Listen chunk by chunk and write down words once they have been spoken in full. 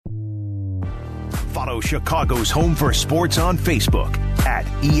Follow Chicago's Home for Sports on Facebook at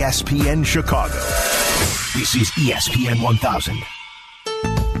ESPN Chicago. This is ESPN 1000.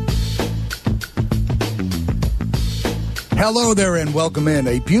 Hello there and welcome in.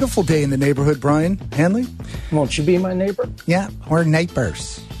 A beautiful day in the neighborhood, Brian Hanley. Won't you be my neighbor? Yeah, we're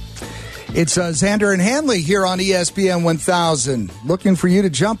neighbors. It's Xander and Hanley here on ESPN 1000. Looking for you to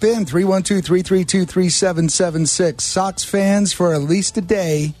jump in, 312-332-3776. Sox fans, for at least a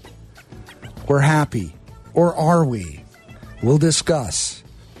day, we're happy. Or are we? We'll discuss.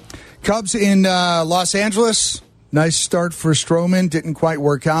 Cubs in Los Angeles. Nice start for Stroman. Didn't quite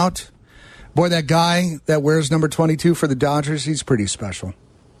work out. Boy, that guy that wears number 22 for the Dodgers, he's pretty special.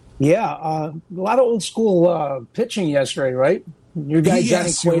 Yeah, a lot of old school pitching yesterday, right? Your guy,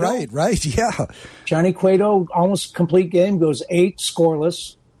 yes, Johnny Cueto. Right, yeah. Johnny Cueto, almost complete game, goes 8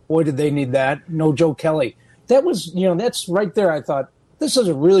 scoreless. Boy, did they need that. No Joe Kelly. That was, that's right there. I thought, this is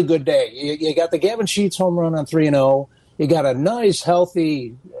a really good day. You got the Gavin Sheets home run on 3-0. You got a nice,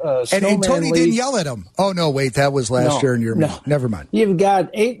 healthy and Tony didn't yell at him. Oh, no, wait, that was last year in your Never mind. You've got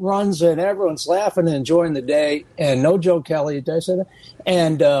 8 runs, and everyone's laughing and enjoying the day, and no Joe Kelly. Did I say that?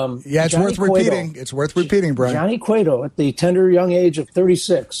 And yeah, it's worth repeating. It's worth repeating, Brian. Johnny Cueto, at the tender young age of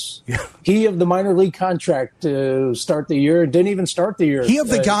 36, he of the minor league contract to start the year, didn't even start the year. He of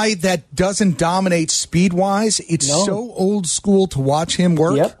the guy that doesn't dominate speed-wise. It's so old school to watch him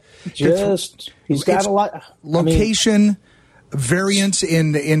work. Yep. He's got a lot. Location, variance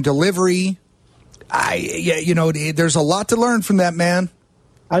in delivery. There's a lot to learn from that man.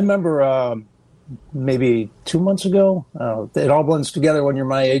 I remember maybe 2 months ago. It all blends together when you're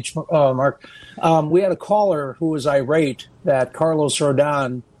my age, Mark. We had a caller who was irate that Carlos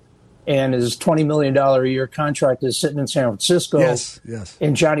Rodon and his $20 million a year contract is sitting in San Francisco. Yes.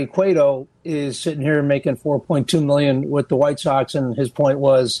 And Johnny Cueto is sitting here making $4.2 million with the White Sox, and his point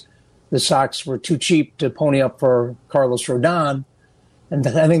was the Sox were too cheap to pony up for Carlos Rodon. And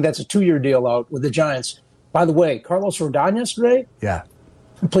I think that's a 2-year deal out with the Giants. By the way, Carlos Rodon yesterday,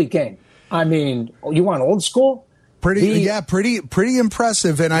 complete game. I mean, you want old school? Pretty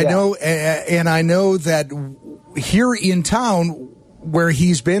impressive. And I know that here in town, where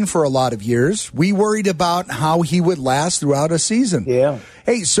he's been for a lot of years, we worried about how he would last throughout a season. Yeah.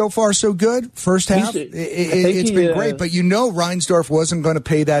 Hey, so far so good. First half, it's been great. But Reinsdorf wasn't going to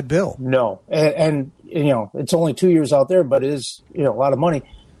pay that bill. No, and it's only 2 years out there, but it is a lot of money.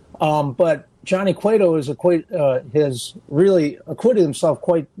 But Johnny Cueto has really acquitted himself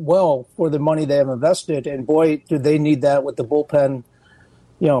quite well for the money they have invested, and boy, do they need that with the bullpen,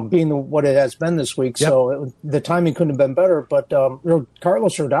 being what it has been this week. Yep. So the timing couldn't have been better. But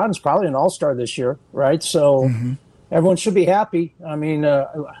Carlos Rodon is probably an all-star this year, right? So everyone should be happy. I mean,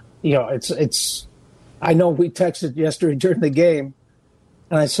 it's. I know we texted yesterday during the game,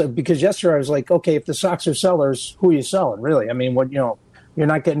 and I said, because yesterday I was like, okay, if the Sox are sellers, who are you selling, really? I mean, you're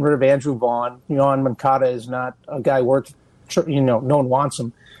not getting rid of Andrew Vaughn. Yohan Moncada is not a guy worth, no one wants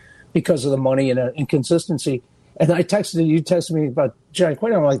him because of the money and inconsistency. And you texted me about Johnny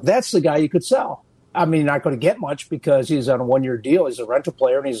Cueto. I'm like, that's the guy you could sell. I mean, not going to get much because he's on a 1-year deal. He's a rental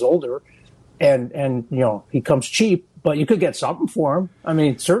player and he's older, and he comes cheap. But you could get something for him. I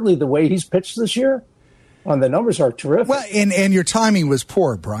mean, certainly the way he's pitched this year, the numbers are terrific. Well, and your timing was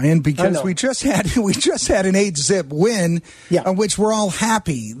poor, Brian, because we just had an 8-zip win, on which we're all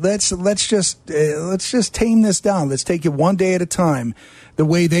happy. Let's just tame this down. Let's take it one day at a time, the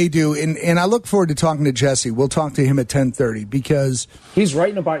way they do. And I look forward to talking to Jesse. We'll talk to him at 10:30 because he's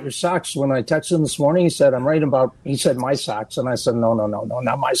writing about your Sox. When I texted him this morning, he said, he said my Sox, and I said, no,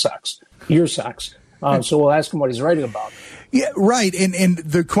 not my Sox, your Sox. So we'll ask him what he's writing about. Yeah, right. And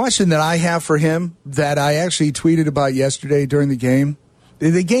the question that I have for him that I actually tweeted about yesterday during the game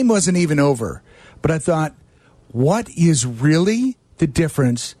wasn't even over, but I thought, what is really the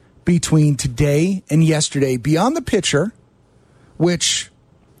difference between today and yesterday beyond the pitcher, which,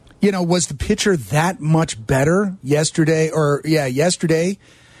 was the pitcher that much better yesterday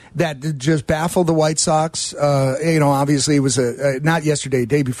that just baffled the White Sox? Obviously it was not yesterday,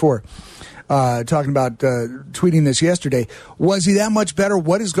 day before. Talking about tweeting this yesterday. Was he that much better?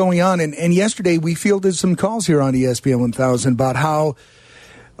 What is going on? And yesterday we fielded some calls here on ESPN 1000 about how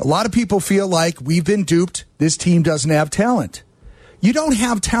a lot of people feel like we've been duped. This team doesn't have talent. You don't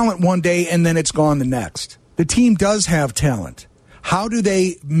have talent one day and then it's gone the next. The team does have talent. How do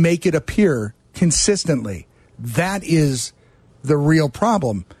they make it appear consistently? That is the real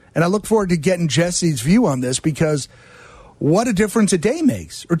problem. And I look forward to getting Jesse's view on this because what a difference a day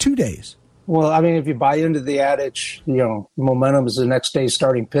makes, or 2 days. Well, I mean, if you buy into the adage, momentum is the next day's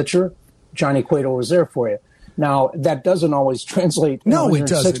starting pitcher, Johnny Cueto was there for you. Now, that doesn't always translate. No, it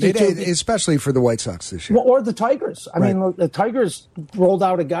doesn't, especially for the White Sox this year. Well, or the Tigers. I mean, the Tigers rolled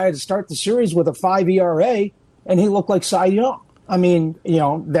out a guy to start the series with a 5 ERA, and he looked like Cy Young. I mean,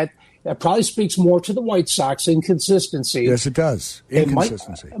 that probably speaks more to the White Sox inconsistency. Yes, it does.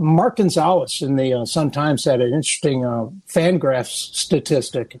 Inconsistency. Mark Gonzalez in the Sun-Times had an interesting Fangraphs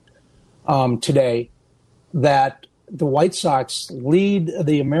statistic today that the White Sox lead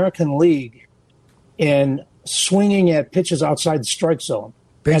the American League in swinging at pitches outside the strike zone.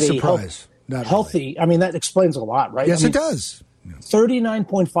 Big surprise. Healthy. I mean, that explains a lot, right? Yes, it does.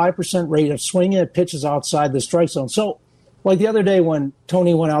 39.5% rate of swinging at pitches outside the strike zone. So, like the other day when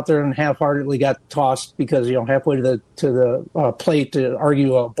Tony went out there and half-heartedly got tossed because halfway to the plate to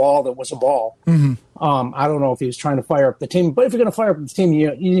argue a ball that was a ball. Mm-hmm. I don't know if he was trying to fire up the team, but if you're going to fire up the team,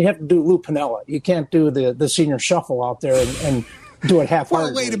 you have to do Lou Piniella. You can't do the senior shuffle out there and do it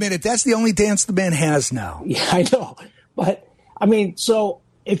half-heartedly. Well, wait a minute. That's the only dance the man has now. Yeah, I know. But, I mean, so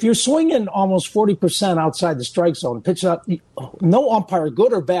if you're swinging almost 40% outside the strike zone, pitch out, no umpire,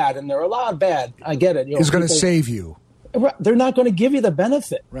 good or bad, and there are a lot of bad, I get it. He's going to save you. They're not going to give you the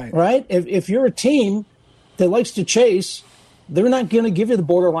benefit, right? If you're a team that likes to chase, they're not going to give you the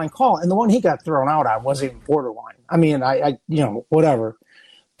borderline call. And the one he got thrown out on wasn't even borderline. I mean, I whatever.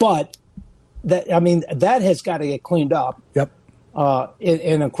 But that has got to get cleaned up. Yep.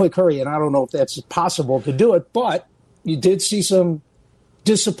 In a quick hurry, and I don't know if that's possible to do it, but you did see some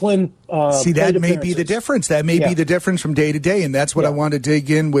discipline. That may be the difference. That may be the difference from day to day, and that's what I want to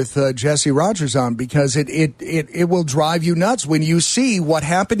dig in with Jesse Rogers on, because it will drive you nuts when you see what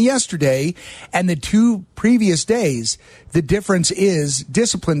happened yesterday and the 2 previous days. The difference is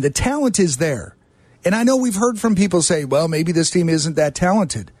discipline. The talent is there, and I know we've heard from people say, "Well, maybe this team isn't that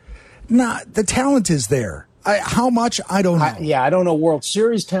talented." The talent is there. How much, I don't know. I don't know World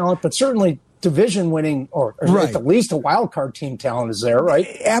Series talent, but certainly division winning or at the least a wild card team talent is there, right?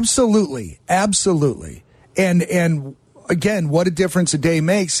 Absolutely. And again, what a difference a day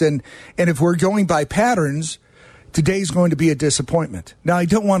makes. And if we're going by patterns, today's going to be a disappointment. Now, I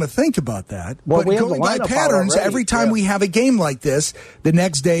don't want to think about that, but going by patterns, every time we have a game like this, the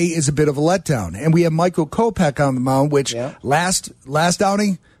next day is a bit of a letdown. And we have Michael Kopech on the mound, which last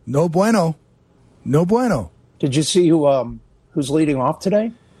outing, no bueno. No bueno. Did you see who's leading off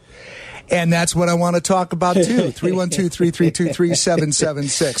today? And that's what I want to talk about, too.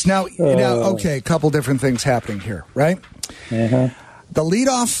 312-332-3776. Now, okay, a couple different things happening here, right? Uh-huh. The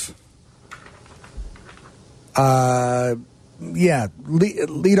leadoff,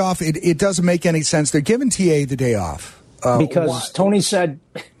 leadoff, it doesn't make any sense. They're giving TA the day off. Because Tony said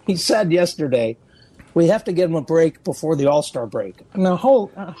yesterday, we have to give him a break before the All-Star break. Now, how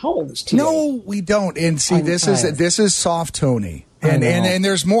old is TA? No, we don't. And see, this is soft Tony, and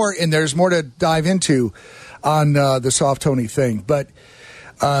there's more to dive into on the soft Tony thing. But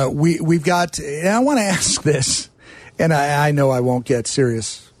we've got. And I want to ask this, and I know I won't get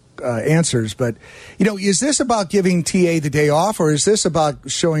serious answers, but is this about giving TA the day off, or is this about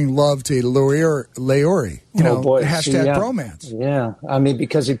showing love to Lauri? Hashtag bromance. Yeah, I mean,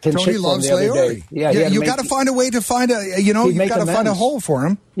 because he pinch Tony hit loves the other Lauri. day. Yeah, you got to find a way to find you've got to find a hole for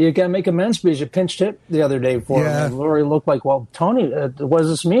him. You got to make amends because you pinched hit the other day for him. And Lauri looked like, well, Tony, what does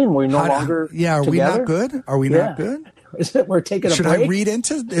this mean? We're no longer are together? We not good? Are we not good? Is it we're taking a break? Should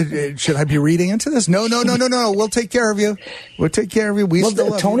I be reading into this? No. We'll take care of you. We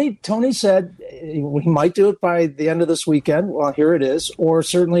still love you. Tony said we might do it by the end of this weekend. Well, here it is, or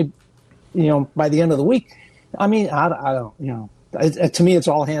certainly, by the end of the week. I mean, I don't. To me, it's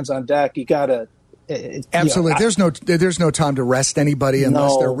all hands on deck. You got to. Absolutely. There's no time to rest anybody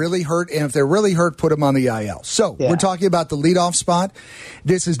unless they're really hurt. And if they're really hurt, put them on the IL. So we're talking about the leadoff spot.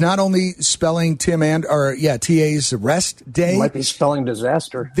 This is not only spelling TA's rest day. It might be spelling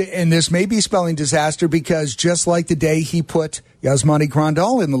disaster. And this may be spelling disaster because just like the day he put Yasmani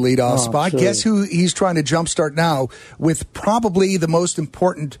Grandal in the leadoff spot, guess who he's trying to jumpstart now with probably the most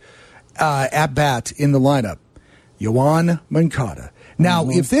important at-bat in the lineup? Yoan Moncada. Now,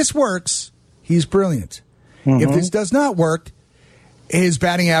 if this works, he's brilliant. If this does not work, his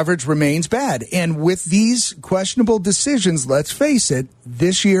batting average remains bad. And with these questionable decisions, let's face it,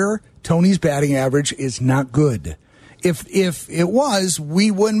 this year, Tony's batting average is not good. If it was, we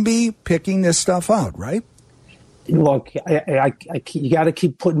wouldn't be picking this stuff out, right? Look, you got to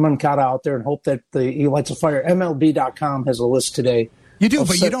keep putting Moncada out there and hope that he lights a fire. MLB.com has a list today. You do,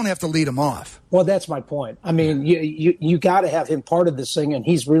 but you don't have to lead him off. Well, that's my point. I mean, you got to have him part of this thing, and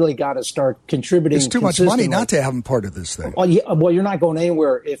he's really got to start contributing. It's too much money not to have him part of this thing. Well, you're not going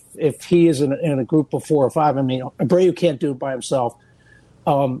anywhere if he is in a group of 4 or 5. I mean, Abreu can't do it by himself.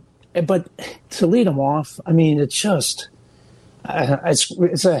 But to lead him off, I mean, it's just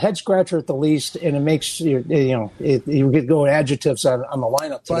it's a head scratcher at the least, and it makes you get going adjectives on the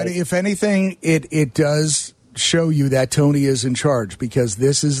lineup today. But if anything, it does show you that Tony is in charge, because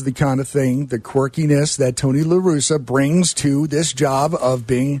this is the kind of thing, the quirkiness that Tony La Russa brings to this job of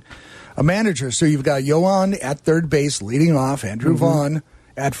being a manager. So you've got Yohan at third base leading off, Andrew Vaughn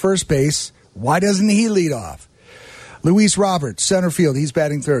at first base. Why doesn't he lead off? Luis Roberts, center field, he's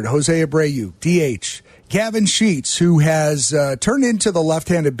batting third. Jose Abreu, DH. Gavin Sheets, who has turned into the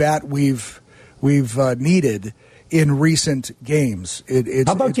left-handed bat we've needed in recent games.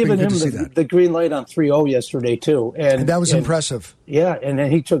 How about giving him the green light on 3-0 yesterday, too? And that was impressive. Yeah, and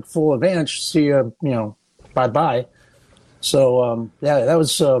then he took full advantage. See you, bye-bye. So, that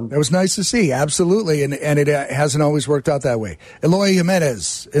was nice to see, absolutely, and it hasn't always worked out that way. Eloy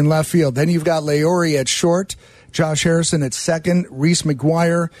Jimenez in left field. Then you've got Leori at short, Josh Harrison at second, Reese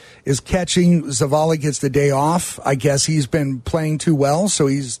McGuire is catching. Zavala gets the day off. I guess he's been playing too well, so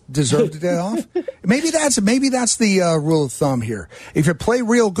he's deserved a day off. Maybe that's the rule of thumb here. If you play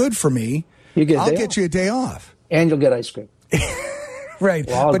real good for me, I'll get you a day off. And you'll get ice cream. Right,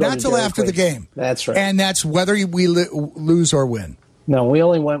 well, but not till after the game. That's right. And that's whether we lose or win. No, we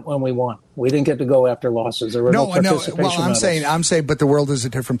only went when we won. We didn't get to go after losses. There were no participation Well, I'm medals. saying, but the world is a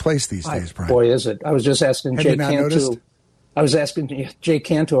different place these days, Brian. Boy, is it! I was just asking Jay Cantu. I was asking Jay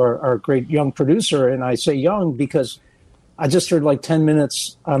Cantu, our great young producer, and I say young because I just heard like 10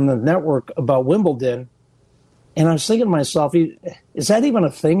 minutes on the network about Wimbledon, and I was thinking to myself, is that even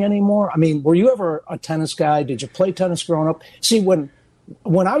a thing anymore? I mean, were you ever a tennis guy? Did you play tennis growing up? See, when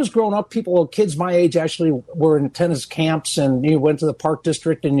I was growing up, kids my age actually were in tennis camps, and you went to the Park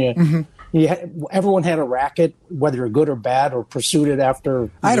District, and everyone had a racket, whether you're good or bad, or pursued it after.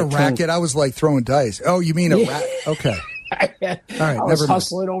 I had a racket. I was like throwing dice. Oh, you mean a racket? Okay. All right, I was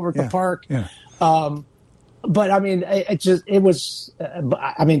hustling over at the park. Yeah. But I mean, it was.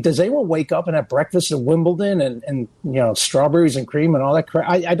 I mean, does anyone wake up and have breakfast at Wimbledon and strawberries and cream and all that crap?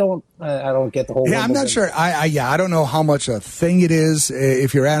 I don't get the whole. Yeah, Wimbledon. I'm not sure. I don't know how much a thing it is.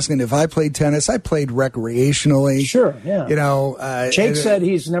 If you're asking if I played tennis, I played recreationally. Sure. Yeah. Jake said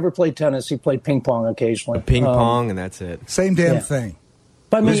he's never played tennis. He played ping pong occasionally. Ping pong, and that's it. Same damn thing.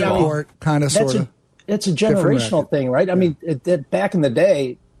 But I mean, kind of, sort of. It's a generational thing, right? I mean, back in the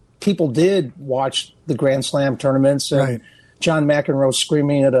day, people did watch the Grand Slam tournaments and John McEnroe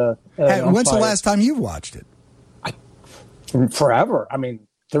screaming at a when's the last time you watched it? Forever. I mean,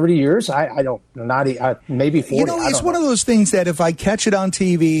 30 years? I don't know. Maybe 40. It's one of those things that if I catch it on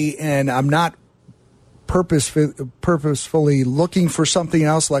TV and I'm not purposefully looking for something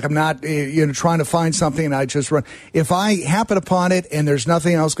else, like I'm not trying to find something and I just run. If I happen upon it and there's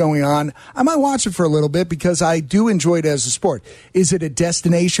nothing else going on, I might watch it for a little bit because I do enjoy it as a sport. Is it a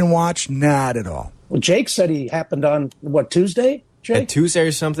destination watch? Not at all. Well, Jake said he happened on, Tuesday, Jake? Tuesday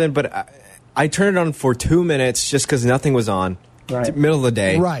or something, but I turned it on for 2 minutes just because nothing was on. Right. Middle of the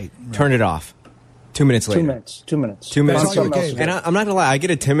day. Right. Turned it off. 2 minutes later. 2 minutes. 2 minutes. Okay. And I'm not going to lie, I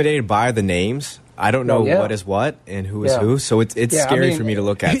get intimidated by the names. I don't know what is what and who is who, so it's scary for me to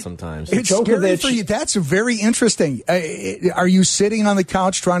look at sometimes. It's scary for you. That's very interesting. Are you sitting on the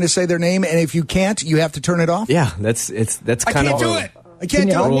couch trying to say their name, and if you can't, you have to turn it off? Yeah, that's kind of I can't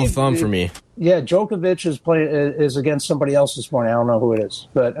do it. Rule of thumb for me. Yeah, Djokovic is against somebody else this morning. I don't know who it is,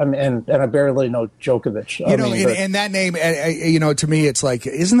 but and I barely know Djokovic. And that name, to me, it's like,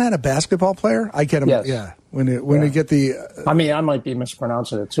 isn't that a basketball player? I get him. Yes. Yeah. When you get the, I might be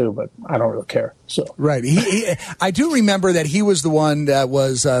mispronouncing it too, but I don't really care. So right, I do remember that he was the one that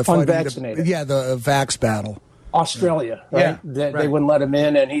was unvaccinated. The vax battle. Australia, right? Yeah, they wouldn't let him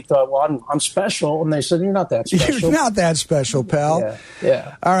in, and he thought, "Well, I'm special," and they said, "You're not that special. You're not that special, pal."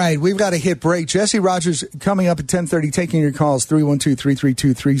 Yeah. All right, we've got to hit break. Jesse Rogers coming up at 10:30, taking your calls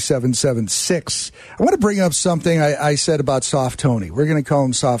 312-332-3776. I want to bring up something I said about Soft Tony. We're going to call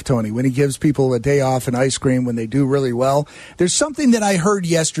him Soft Tony when he gives people a day off and ice cream when they do really well. There's something that I heard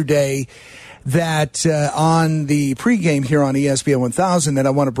yesterday that on the pregame here on ESPN 1000 that I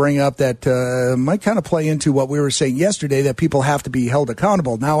want to bring up that might kind of play into what we were saying yesterday, that people have to be held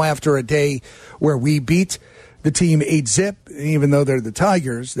accountable. Now, after a day where we beat the team 8-zip, even though they're the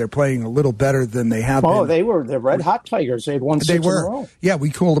Tigers, they're playing a little better than they have been. Oh, they're red hot Tigers. They had won 6 in a row. Yeah,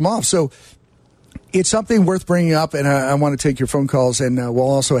 we cooled them off. So it's something worth bringing up, and I want to take your phone calls, and we'll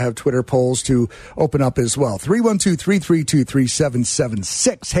also have Twitter polls to open up as well.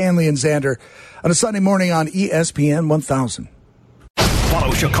 312-332-3776. Hanley and Xander on a Sunday morning on ESPN 1000.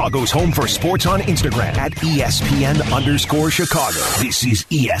 Follow Chicago's Home for Sports on Instagram at ESPN_Chicago. This is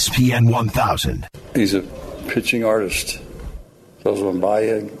ESPN 1000. He's a pitching artist. throws one by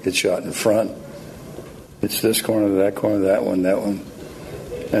you, gets shot in front. It's this corner, that one,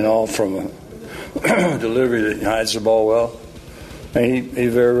 and all from a delivery that hides the ball well. And he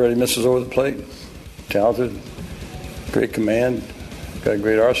very rarely misses over the plate. Talented, great command, got a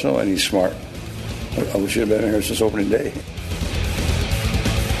great arsenal, and he's smart. I wish he'd have been here since opening day.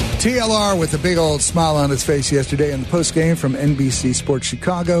 TLR with a big old smile on his face yesterday in the postgame from NBC Sports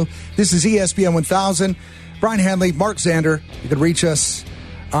Chicago. This is ESPN 1000. Brian Hanley, Mark Zander. You can reach us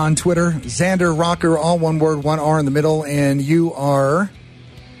on Twitter. Zander Rocker, all one word, one R in the middle. And you are...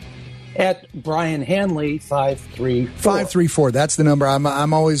 At Brian Hanley 534. 534. That's the number.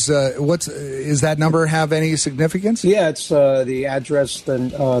 I'm always. Is that number have any significance? Yeah, it's the address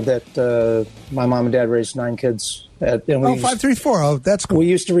that my mom and dad raised 9 kids at. 534. Oh, that's cool. We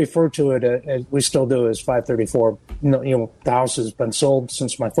used to refer to it, as we still do, as 534. The house has been sold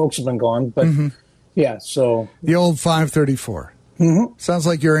since my folks have been gone, but yeah. So the old 534. Sounds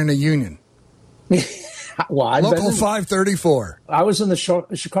like you're in a union. Well, Local 534. I was in the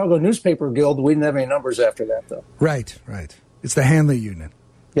Chicago Newspaper Guild. We didn't have any numbers after that, though. Right. It's the Hanley Union.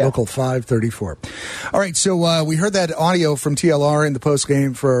 Yeah. Local 534. All right, so we heard that audio from TLR in the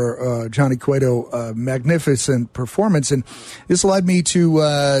postgame for Johnny Cueto. Magnificent performance. And this led me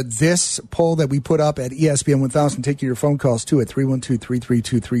to this poll that we put up at ESPN 1000. Take your phone calls, too, at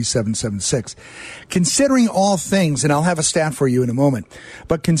 312-332-3776. Considering all things, and I'll have a stat for you in a moment,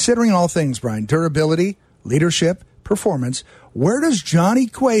 but considering all things, Brian, durability, leadership, performance, where does Johnny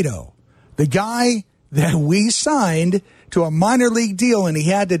Cueto, the guy that we signed to a minor league deal, and he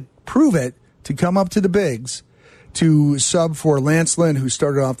had to prove it to come up to the bigs to sub for Lance Lynn, who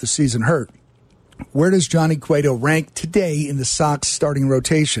started off the season hurt. Where does Johnny Cueto rank today in the Sox starting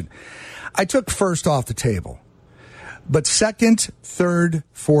rotation? I took first off the table, but second, third,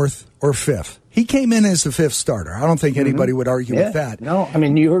 fourth, or fifth. He came in as the fifth starter. I don't think anybody would argue with that. No, I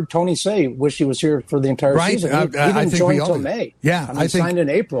mean, you heard Tony say, wish he was here for the entire season. He didn't join until May. Yeah. I think, signed in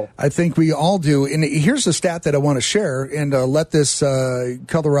April. I think we all do. And here's the stat that I want to share, and let this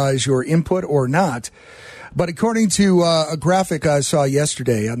colorize your input or not. But according to a graphic I saw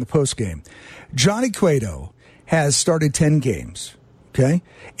yesterday on the postgame, Johnny Cueto has started 10 games, okay?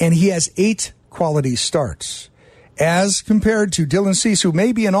 And he has 8 quality starts. As compared to Dylan Cease, who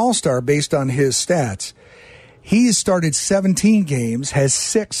may be an all-star based on his stats, he has started 17 games, has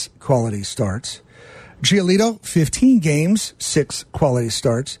 6 quality starts. Giolito, 15 games, 6 quality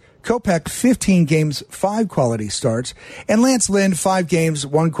starts. Kopech, 15 games, 5 quality starts. And Lance Lynn, 5 games,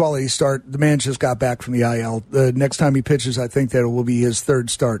 1 quality start. The man just got back from the IL. The next time he pitches, I think that it will be his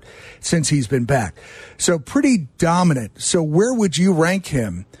 3rd start since he's been back. So pretty dominant. So where would you rank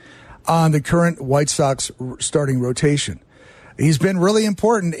him on the current White Sox starting rotation? He's been really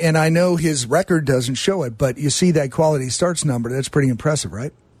important, and I know his record doesn't show it, but you see that quality starts number. That's pretty impressive,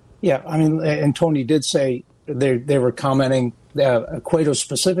 right? Yeah, I mean, and Tony did say they were commenting, Cueto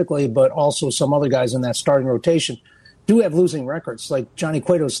specifically, but also some other guys in that starting rotation do have losing records. Like Johnny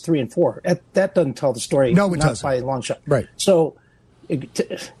Cueto's 3-4. That doesn't tell the story. No, it doesn't. By a long shot. Right. So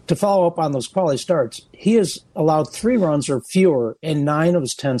to follow up on those quality starts, he has allowed 3 runs or fewer in 9 of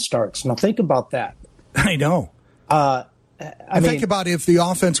his 10 starts. Now think about that. I know. I think about if the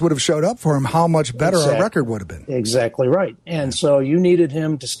offense would have showed up for him, how much better our record would have been. Exactly right. And so you needed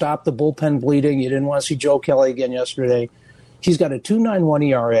him to stop the bullpen bleeding. You didn't want to see Joe Kelly again yesterday. He's got a 2.91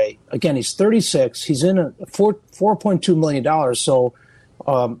 ERA. Again, he's 36. He's in a $4.2 million. So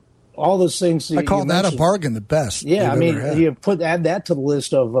all those things. I call that a bargain, the best. Yeah, I mean, you add that to the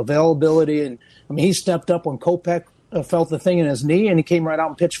list of availability. And I mean, he stepped up when Kopech felt the thing in his knee, and he came right out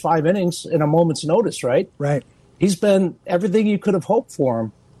and pitched 5 innings in a moment's notice, right? Right. He's been everything you could have hoped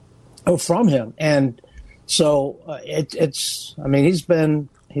from him. And so it's, I mean, he's been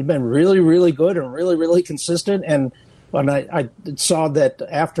really, really good and really, really consistent. And when I saw that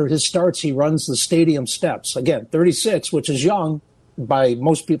after his starts, he runs the stadium steps. Again, 36, which is young by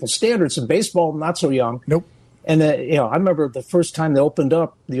most people's standards. In baseball, not so young. Nope. And, I remember the first time they opened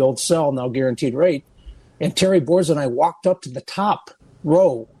up the old cell, now guaranteed rate, and Terry Boers and I walked up to the top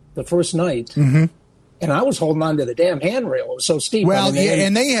row the first night. Mm-hmm. And I was holding on to the damn handrail. It was so steep. Well,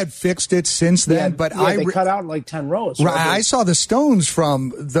 and they had fixed it since then. They cut out like 10 rows. Right, I saw the stones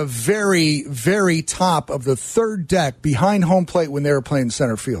from the very, very top of the 3rd deck behind home plate when they were playing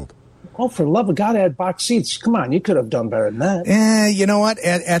center field. Oh, for the love of God, I had box seats. Come on, you could have done better than that. You know what?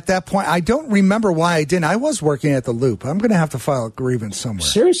 At that point, I don't remember why I didn't. I was working at the Loop. I'm going to have to file a grievance somewhere.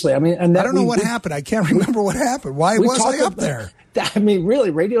 Seriously, I mean, and I don't know what happened. I can't remember what happened. Why was I up there? I mean, really,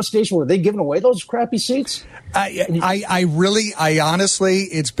 radio station, were they giving away those crappy seats? I honestly,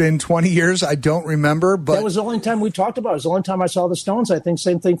 it's been 20 years. I don't remember, but that was the only time we talked about it. It was the only time I saw the Stones. I think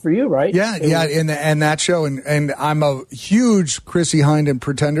same thing for you, right? Yeah, and that show, and I'm a huge Chrissie Hynde and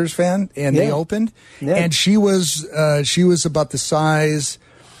Pretenders fan, and they opened, and she was about the size.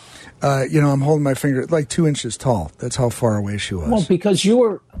 I'm holding my finger, like 2 inches tall. That's how far away she was. Well, because you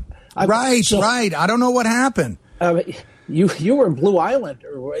were right. I don't know what happened. You were in Blue Island,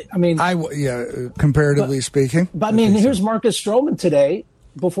 comparatively speaking. But I mean, here's Marcus Stroman today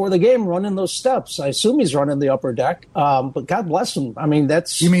before the game running those steps. I assume he's running the upper deck. But God bless him. I mean,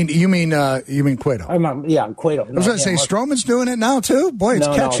 that's you mean Cueto? Cueto. I was going to say Stroman's doing it now too. Boy, it's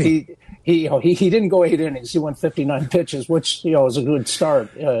catchy. No, he didn't go 8 innings. He went 59 pitches, which is a good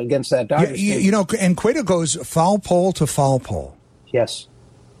start against that Dodgers team. And Cueto goes foul pole to foul pole. Yes,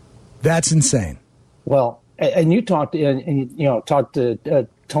 that's insane. Well. And you talked to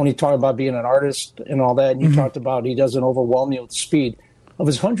Tony talked about being an artist and all that, and you talked about he doesn't overwhelm you with speed. Of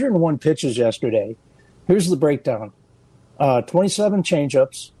his 101 pitches yesterday, here's the breakdown: 27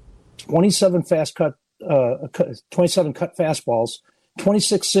 changeups, 27 27 cut fastballs,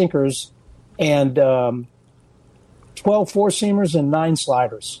 26 sinkers, and 12 four-seamers and 9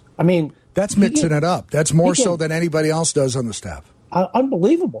 sliders. I mean, that's mixing it up. That's more so than anybody else does on the staff.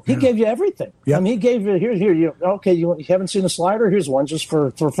 Unbelievable. He gave you everything. Yep. I mean, he gave you, here, you haven't seen a slider? Here's one just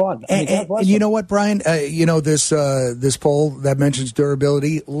for fun. And you know what, Brian? This poll that mentions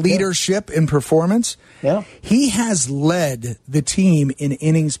durability, leadership, and performance. Yeah. He has led the team in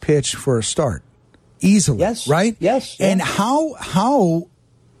innings pitched for a start. Easily. Yes. Right? Yes. And yeah.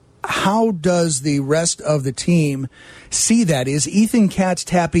 how does the rest of the team see that? Is Ethan Katz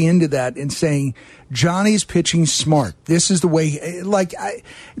tapping into that and saying, Johnny's pitching smart? This is the way,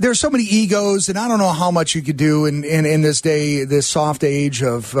 there's so many egos, and I don't know how much you could do in this soft age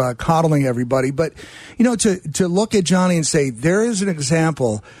of coddling everybody. But, to look at Johnny and say, there is an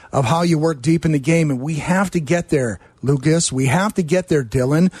example of how you work deep in the game, and we have to get there, Lucas. We have to get there,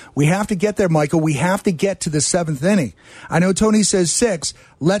 Dylan. We have to get there, Michael. We have to get to the 7th inning. I know Tony says 6.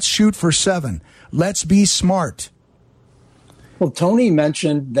 Let's shoot for 7. Let's be smart. Well, Tony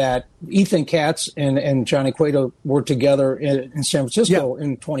mentioned that Ethan Katz and Johnny Cueto were together in San Francisco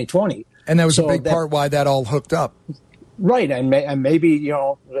in 2020. And that was a big part why that all hooked up. Right. And maybe,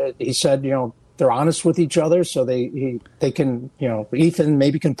 he said, they're honest with each other, so they can, Ethan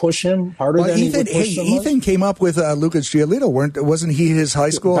maybe can push him harder than Ethan, he would push Ethan came up with Lucas Giolito. Wasn't he his high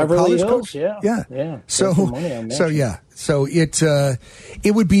school Beverly college Hills, coach? Yeah. So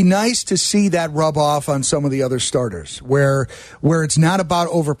it would be nice to see that rub off on some of the other starters, where it's not about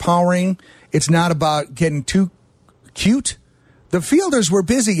overpowering, it's not about getting too cute. The fielders were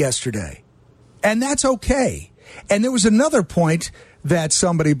busy yesterday, and that's okay. And there was another point that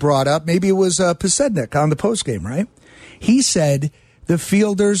somebody brought up. Maybe it was Pasednik on the postgame, right? He said the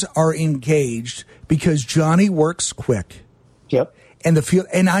fielders are engaged because Johnny works quick. Yep. And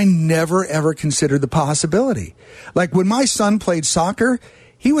I never, ever considered the possibility. Like when my son played soccer,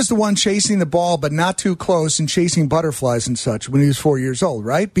 he was the one chasing the ball, but not too close and chasing butterflies and such when he was 4 years old,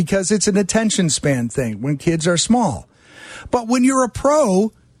 right? Because it's an attention span thing when kids are small. But when you're a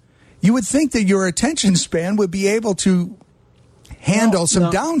pro, you would think that your attention span would be able to handle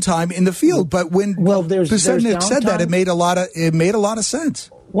some downtime in the field. But when Pasednik said that, it made a lot of sense.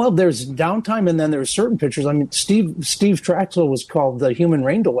 Well, there's downtime, and then there's certain pitchers. I mean, Steve Traxel was called the human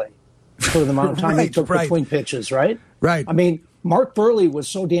rain delay for the amount of time he took between pitches, right? Right. I mean, Mark Burley was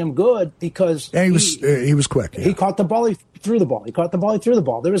so damn good because he was quick. Yeah. He caught the ball, he threw the ball. He caught the ball, he threw the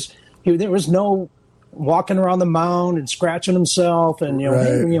ball. There was no walking around the mound and scratching himself and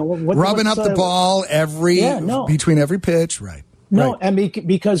rubbing up the ball between every pitch, right? No, and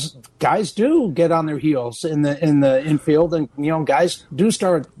because guys do get on their heels in the infield, and guys do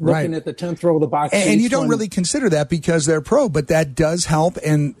start looking at the 10th row of the box. And you don't really consider that because they're pro, but that does help.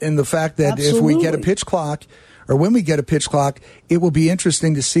 And the fact that if we get a pitch clock, or when we get a pitch clock, it will be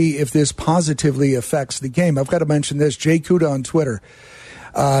interesting to see if this positively affects the game. I've got to mention this. Jay Kuda on Twitter.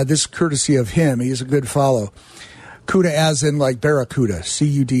 This is courtesy of him. He's a good follow. Kuda as in like Barracuda,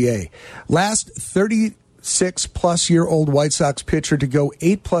 C-U-D-A. Last 36-plus-year-old White Sox pitcher to go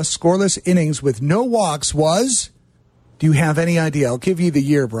 8+ scoreless innings with no walks was, do you have any idea? I'll give you the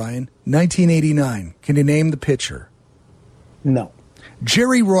year, Brian. 1989. Can you name the pitcher? No.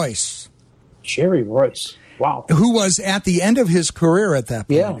 Jerry Royce. Jerry Royce. Wow. Who was at the end of his career at that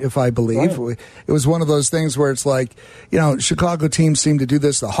point, if I believe. Right. It was one of those things where it's like, Chicago teams seem to do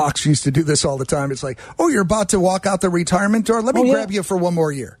this. The Hawks used to do this all the time. It's like, oh, you're about to walk out the retirement door? Let me grab you for one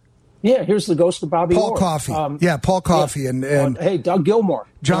more year. Yeah, here's the ghost of Bobby Paul Orr. Coffey. Paul Coffey and hey, Doug Gilmore,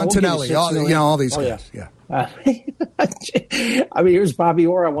 John Tonelli, all these guys. Yeah. I mean, here's Bobby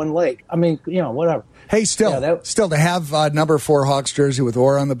Orr on one leg. I mean, whatever. Hey, still to have number 4 Hawks jersey with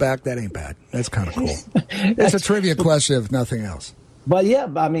Orr on the back, that ain't bad. That's kind of cool. It's a trivia question, if nothing else. But yeah,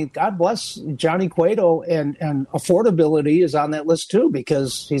 I mean, God bless Johnny Cueto, and affordability is on that list too,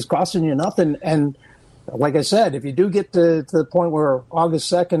 because he's costing you nothing. And like I said, if you do get to the point where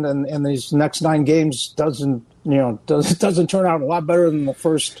August 2nd and these next 9 games doesn't turn out a lot better than the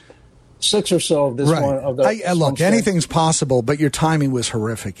first 6 or so of this one. Look, anything's possible, but your timing was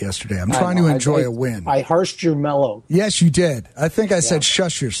horrific yesterday. I'm trying to enjoy a win. I harshed your mellow. Yes, you did. I think I said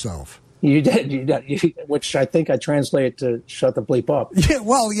shush yourself. You did, which I think I translated to shut the bleep up. Yeah,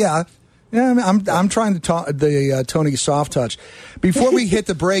 well, yeah. Yeah, I'm trying to talk the Tony soft touch. Before we hit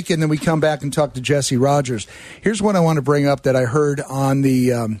the break and then we come back and talk to Jesse Rogers, here's what I want to bring up that I heard on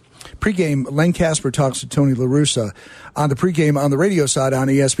the pregame. Len Casper talks to Tony La Russa on the pregame on the radio side on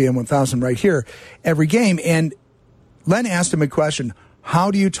ESPN 1000 right here every game. And Len asked him a question, how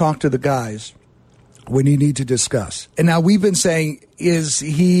do you talk to the guys when you need to discuss? And now we've been saying, is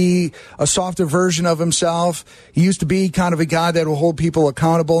he a softer version of himself? He used to be kind of a guy that will hold people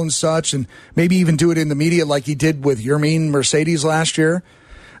accountable and such, and maybe even do it in the media like he did with Yermin Mercedes last year.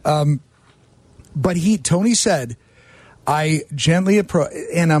 But Tony said, I gently approach,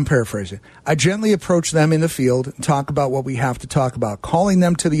 and I'm paraphrasing, I gently approach them in the field and talk about what we have to talk about. Calling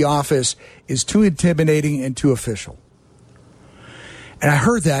them to the office is too intimidating and too official. And I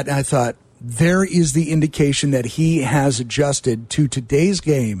heard that and I thought, there is the indication that he has adjusted to today's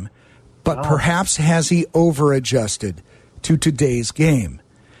game, but perhaps has he over-adjusted to today's game?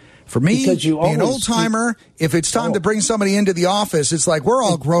 For me, being an old-timer, if it's time to bring somebody into the office, it's like, we're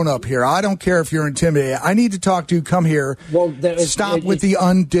all grown up here. I don't care if you're intimidated. I need to talk to you. Come here. Well, stop with the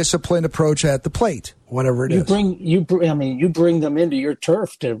undisciplined approach at the plate, whatever it is. You bring them into your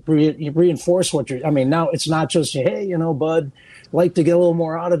turf to reinforce what you're. I mean, now it's not just, hey, bud, like to get a little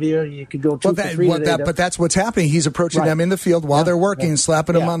more out of you. You could go 2 for 3 today. But that's what's happening. He's approaching them in the field while they're working,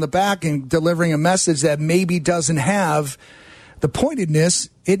 slapping them on the back and delivering a message that maybe doesn't have the pointedness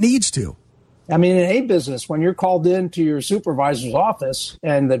it needs to. I mean, in a business, when you're called into your supervisor's office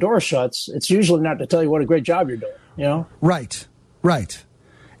and the door shuts, it's usually not to tell you what a great job you're doing, Right.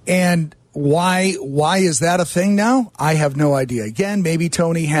 And why is that a thing now? I have no idea. Again, maybe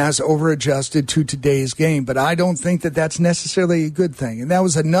Tony has over-adjusted to today's game, but I don't think that that's necessarily a good thing. And that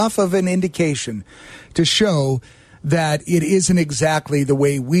was enough of an indication to show that it isn't exactly the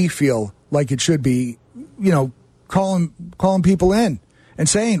way we feel like it should be, calling people in and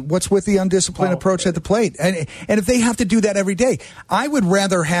saying, what's with the undisciplined approach at the plate? And if they have to do that every day, I would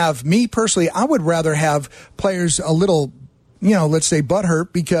rather have players a little, let's say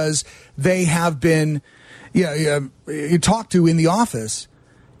butthurt because they have been you talked to in the office.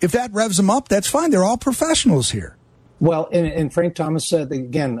 If that revs them up, that's fine. They're all professionals here. Well, and Frank Thomas said,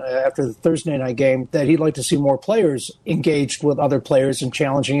 again, after the Thursday night game, that he'd like to see more players engaged with other players and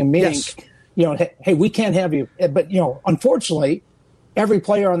challenging and meaning, hey, we can't have you. But, unfortunately, every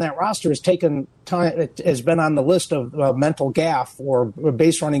player on that roster has taken time, has been on the list of mental gaffe or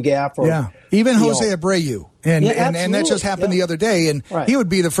base running gaffe. Or, even Jose Abreu. And that just happened the other day. And he would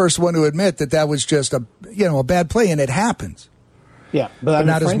be the first one to admit that was just a bad play, and it happens. Yeah, but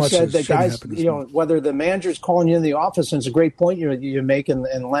not Frank as much said as that guys, whether the manager's calling you in the office, and it's a great point you make, and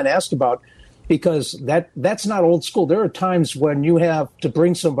Len asked about, because that's not old school. There are times when you have to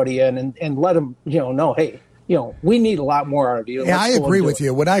bring somebody in and let them, know, hey, we need a lot more out of you. Yeah, I agree with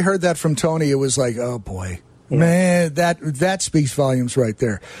you. When I heard that from Tony, it was like, oh boy. Yeah. Man, that speaks volumes right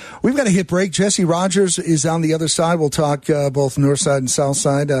there. We've got to hit break. Jesse Rogers is on the other side. We'll talk both north side and south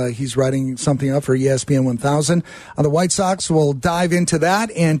side. He's writing something up for ESPN 1000. On the White Sox, we'll dive into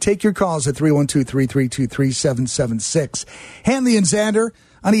that and take your calls at 312-332-3776. Hanley and Xander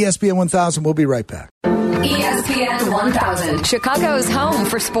on ESPN 1000. We'll be right back. ESPN 1000, Chicago's home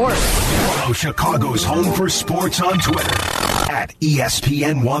for sports. Follow Chicago's home for sports on Twitter at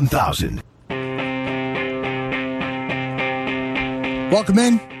ESPN 1000. Welcome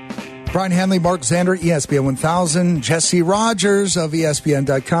in. Brian Hanley, Mark Xander, ESPN 1000. Jesse Rogers of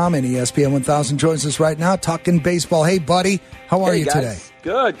ESPN.com and ESPN 1000 joins us right now talking baseball. Hey, buddy, how are you today?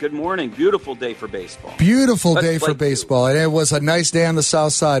 Good morning. Beautiful day for baseball. Beautiful day for baseball. And it was a nice day on the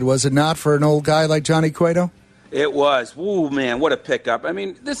south side, was it not, for an old guy like Johnny Cueto? It was. Ooh, man, what a pickup. I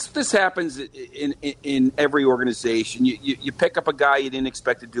mean, this happens in every organization. You pick up a guy you didn't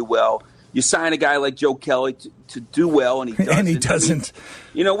expect to do well. You sign a guy like Joe Kelly to do well, and he doesn't. And he doesn't.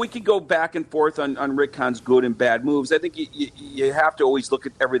 I mean, we could go back and forth on Rick Hahn's good and bad moves. I think you have to always look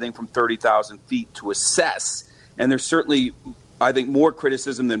at everything from 30,000 feet to assess. And there's certainly, I think, more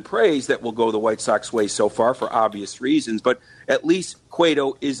criticism than praise that will go the White Sox way so far for obvious reasons. But at least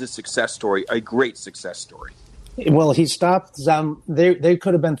Cueto is a success story, a great success story. Well, he stopped. They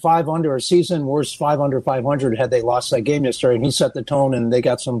could have been 5 under a season, worse 5 under 500 had they lost that game yesterday. And he set the tone, and they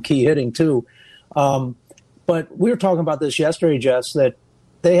got some key hitting too. But we were talking about this yesterday, Jess, that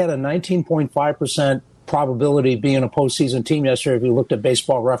they had a 19.5% probability of being a postseason team yesterday if you looked at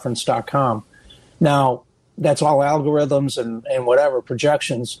baseballreference.com. Now, that's all algorithms and whatever,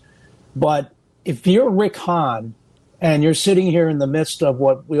 projections. But if you're Rick Hahn and you're sitting here in the midst of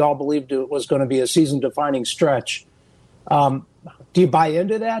what we all believed was going to be a season-defining stretch, do you buy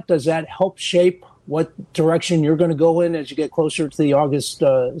into that? Does that help shape what direction you're going to go in as you get closer to the August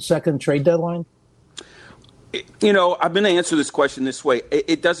 2nd trade deadline? You know, I'm going to answer this question this way.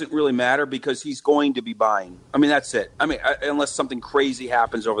 It doesn't really matter because he's going to be buying. I mean, that's it. I mean, unless something crazy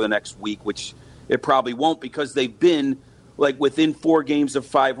happens over the next week, which it probably won't, because they've been like within 4 games of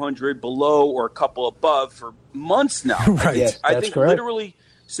 500, below or a couple above for months now. Right. Yes, I think correct. Literally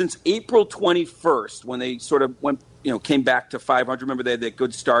since April 21st, when they sort of came back to 500. Remember, they had that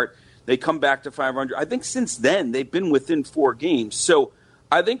good start. They come back to 500. I think since then they've been within 4 games. So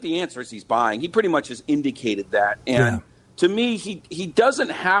I think the answer is he's buying. He pretty much has indicated that. And to me, he doesn't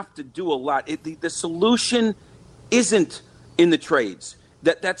have to do a lot. The solution isn't in the trades.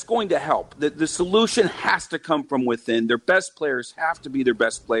 That's going to help. The solution has to come from within. Their best players have to be their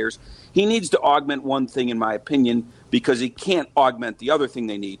best players. He needs to augment one thing, in my opinion, because he can't augment the other thing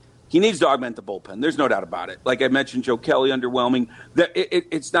they need. He needs to augment the bullpen. There's no doubt about it. Like I mentioned, Joe Kelly, underwhelming.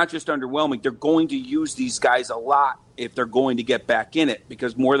 It's not just underwhelming. They're going to use these guys a lot if they're going to get back in it,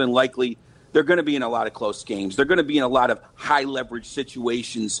 because more than likely they're going to be in a lot of close games. They're going to be in a lot of high-leverage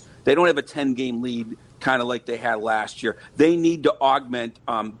situations. They don't have a 10-game lead kind of like they had last year. They need to augment.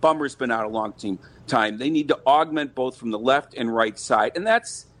 Bummer's been out a long time. They need to augment both from the left and right side, and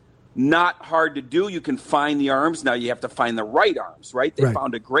that's not hard to do. You can find the arms. Now you have to find the right arms, right? They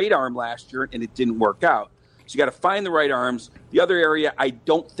found a great arm last year, and it didn't work out. So you got to find the right arms. The other area I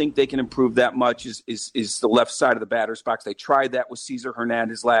don't think they can improve that much is the left side of the batter's box. They tried that with Cesar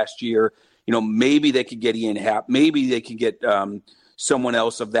Hernandez last year. Maybe they could get Ian Happ. Maybe they could get someone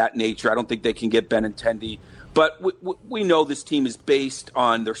else of that nature. I don't think they can get Benintendi. But we know this team is based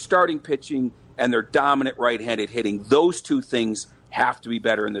on their starting pitching and their dominant right-handed hitting. Those two things have to be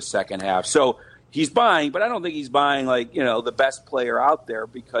better in the second half. So he's buying, but I don't think he's buying the best player out there,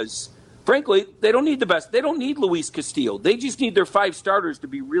 because frankly, they don't need the best. They don't need Luis Castillo. They just need their 5 starters to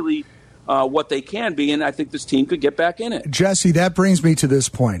be really what they can be, and I think this team could get back in it. Jesse, that brings me to this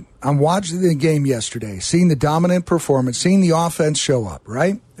point. I'm watching the game yesterday, seeing the dominant performance, seeing the offense show up,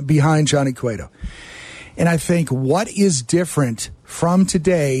 right, behind Johnny Cueto. And I think, what is different from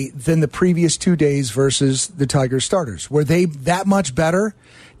today than the previous 2 days versus the Tigers starters? Were they that much better?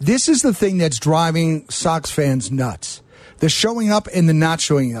 This is the thing that's driving Sox fans nuts. The showing up and the not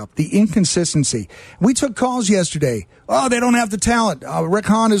showing up, the inconsistency. We took calls yesterday. Oh, they don't have the talent. Rick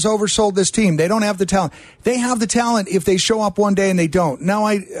Hahn has oversold this team. They don't have the talent. They have the talent if they show up one day and they don't. Now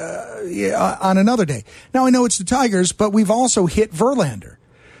on another day. Now I know it's the Tigers, but we've also hit Verlander.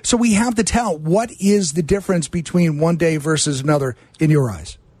 So we have the talent. What is the difference between one day versus another in your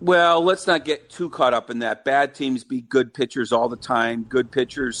eyes? Well, let's not get too caught up in that. Bad teams beat good pitchers all the time. Good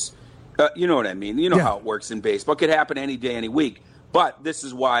pitchers, you know what I mean. You know how it works in baseball. It could happen any day, any week. But this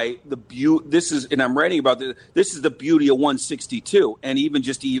is why and I'm writing about this. This is the beauty of 162 and even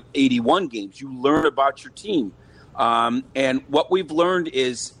just 81 games. You learn about your team, and what we've learned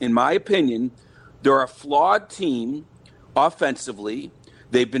is, in my opinion, they're a flawed team offensively.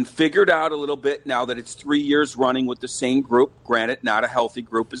 They've been figured out a little bit now that it's 3 years running with the same group. Granted, not a healthy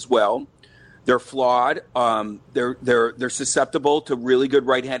group as well. They're flawed. They're susceptible to really good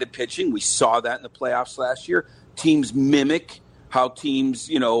right-handed pitching. We saw that in the playoffs last year. Teams mimic how teams,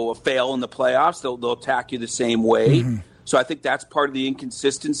 fail in the playoffs. They'll attack you the same way. Mm-hmm. So I think that's part of the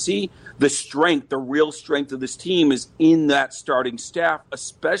inconsistency. The strength, the real strength of this team is in that starting staff,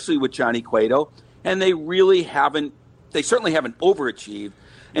 especially with Johnny Cueto. And they really haven't. They certainly haven't overachieved,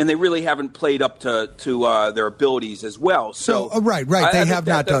 and they really haven't played up to their abilities as well. So right. They have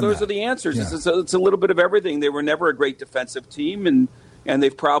not done that. Those are the answers. Yeah. It's a little bit of everything. They were never a great defensive team, and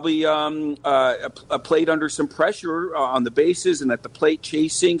they've probably played under some pressure on the bases and at the plate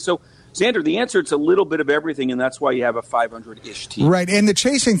chasing. So Xander, the answer, it's a little bit of everything, and that's why you have a 500-ish team. Right, and the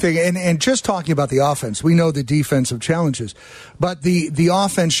chasing thing, and just talking about the offense, we know the defensive challenges, but the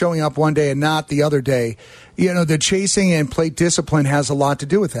offense showing up one day and not the other day, the chasing and plate discipline has a lot to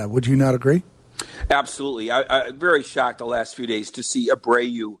do with that. Would you not agree? Absolutely. I'm very shocked the last few days to see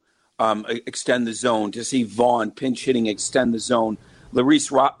Abreu extend the zone, to see Vaughn pinch hitting extend the zone.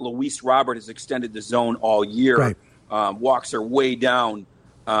 Luis Robert has extended the zone all year. Right. Walks are way down.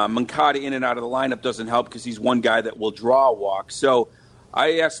 Moncada in and out of the lineup doesn't help because he's one guy that will draw a walk. So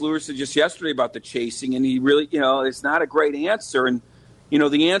I asked Lewis just yesterday about the chasing, and he really, it's not a great answer. And,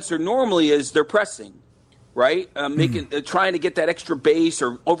 the answer normally is they're pressing, right? Trying to get that extra base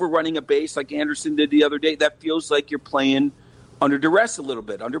or overrunning a base like Anderson did the other day. That feels like you're playing under duress a little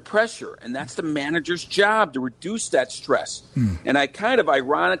bit, under pressure. And that's the manager's job, to reduce that stress. And I kind of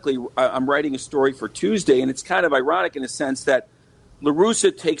ironically, I'm writing a story for Tuesday, and it's kind of ironic in a sense that La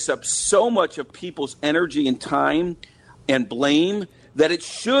Russa takes up so much of people's energy and time and blame that it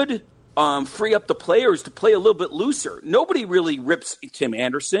should free up the players to play a little bit looser. Nobody really rips Tim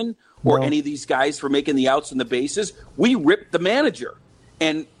Anderson or any of these guys for making the outs and the bases. We rip the manager.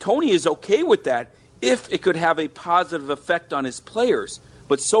 And Tony is okay with that if it could have a positive effect on his players.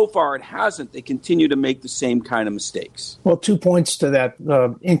 But so far it hasn't. They continue to make the same kind of mistakes. Well, 2 points to that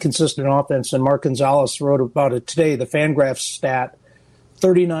inconsistent offense, and Mark Gonzalez wrote about it today, the Fangraphs stat,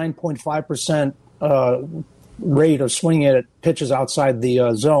 39.5% rate of swinging at pitches outside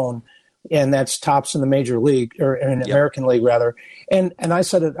the zone, and that's tops in the major league, or in American League rather. And I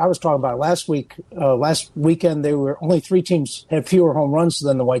said it. I was talking about it last week. Last weekend, they were only 3 teams had fewer home runs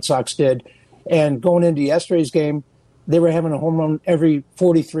than the White Sox did, and going into yesterday's game, they were having a home run every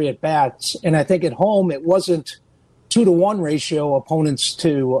 43 at bats. And I think at home it wasn't 2-to-1 ratio opponents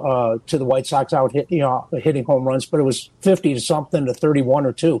to the White Sox out hitting home runs, but it was 50 to something to 31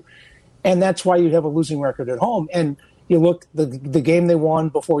 or 2. And that's why you have a losing record at home. And you look, the game they won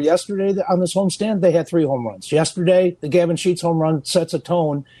before yesterday on this homestand, they had 3 home runs. Yesterday, the Gavin Sheets home run sets a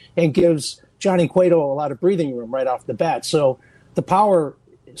tone and gives Johnny Cueto a lot of breathing room right off the bat. So the power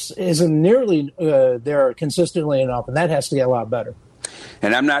isn't nearly there consistently enough, and that has to get a lot better.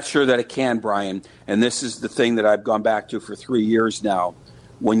 And I'm not sure that it can, Brian. And this is the thing that I've gone back to for 3 years now.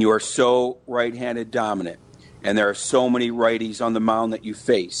 When you are so right-handed dominant, and there are so many righties on the mound that you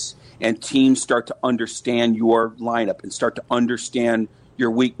face, and teams start to understand your lineup and start to understand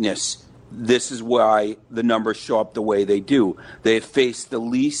your weakness, this is why the numbers show up the way they do. They have faced the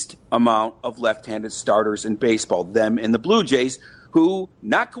least amount of left-handed starters in baseball, them and the Blue Jays, who,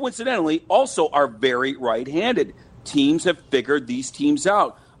 not coincidentally, also are very right-handed. Teams have figured these teams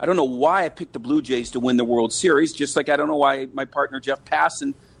out. I don't know why I picked the Blue Jays to win the World Series, just like I don't know why my partner Jeff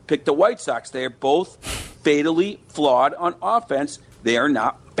Passan picked the White Sox. They are both fatally flawed on offense. They are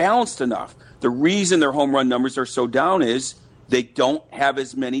not balanced enough. The reason their home run numbers are so down is they don't have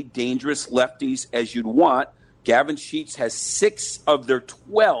as many dangerous lefties as you'd want. Gavin Sheets has 6 of their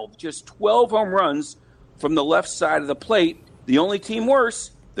 12, just 12 home runs from the left side of the plate. The only team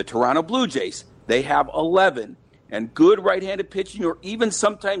worse, the Toronto Blue Jays. They have 11. And good right-handed pitching, or even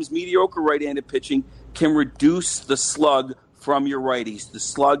sometimes mediocre right-handed pitching, can reduce the slug from your righties. The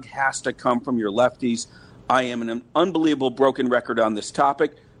slug has to come from your lefties. I am an unbelievable broken record on this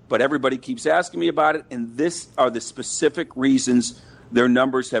topic, but everybody keeps asking me about it, and this are the specific reasons their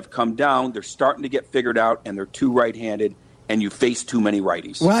numbers have come down. They're starting to get figured out, and they're too right-handed, and you face too many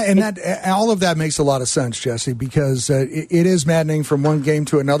righties. Well, and that all of that makes a lot of sense, Jesse, because it is maddening from one game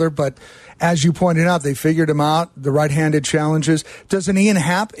to another. But as you pointed out, they figured them out, the right-handed challenges. Does an Ian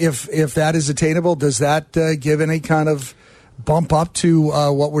Happ, if that is attainable, does that give any kind of bump up to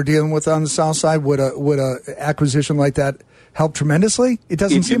what we're dealing with on the South Side? Would a acquisition like that help tremendously? It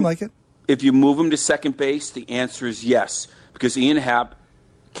doesn't seem like it. If you move him to second base, the answer is yes, because Ian Happ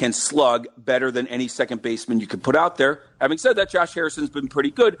can slug better than any second baseman you could put out there. Having said that, Josh Harrison's been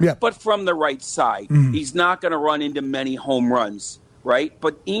pretty good, but from the right side. He's not going to run into many home runs, right?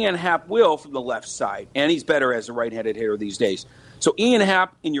 But Ian Happ will from the left side, and he's better as a right-handed hitter these days. So Ian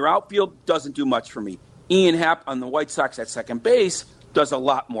Happ in your outfield doesn't do much for me. Ian Happ on the White Sox at second base does a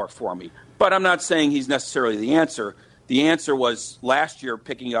lot more for me. But I'm not saying he's necessarily the answer. The answer was last year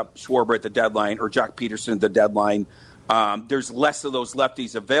picking up Schwarber at the deadline or Jock Peterson at the deadline. There's less of those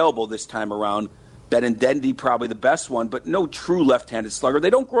lefties available this time around. Benintendi probably the best one, but no true left-handed slugger. They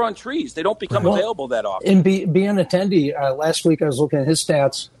don't grow on trees. They don't become available that often. And Benintendi, last week I was looking at his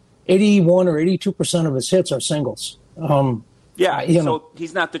stats, 81 or 82% of his hits are singles. So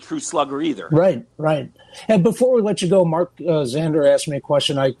he's not the true slugger either. Right. And before we let you go, Mark Zander asked me a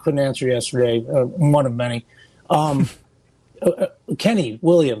question I couldn't answer yesterday, one of many. Kenny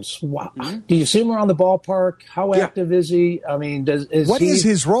Williams. Wow. Mm-hmm. Do you see him around the ballpark? How active is he? I mean, what is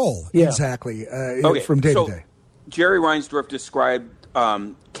his role exactly from day to day? Jerry Reinsdorf described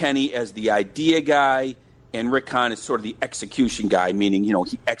Kenny as the idea guy, and Rick Hahn is sort of the execution guy, meaning,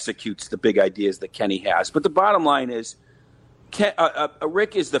 he executes the big ideas that Kenny has. But the bottom line is,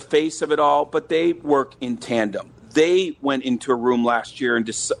 Rick is the face of it all, but they work in tandem. They went into a room last year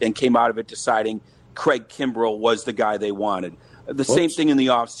and came out of it deciding Craig Kimbrell was the guy they wanted. The same thing in the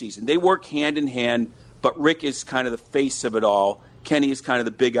offseason. They work hand in hand, but Rick is kind of the face of it all. Kenny is kind of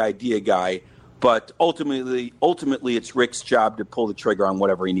the big idea guy. But ultimately, it's Rick's job to pull the trigger on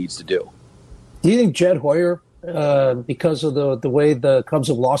whatever he needs to do. Do you think Jed Hoyer, because of the way the Cubs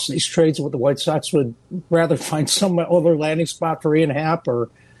have lost these trades with the White Sox, would rather find some other landing spot for Ian Happ or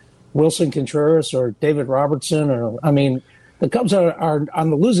Wilson Contreras or David Robertson? The Cubs are on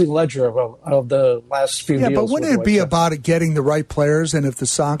the losing ledger of the last few deals. Yeah, but wouldn't it be about getting the right players, and if the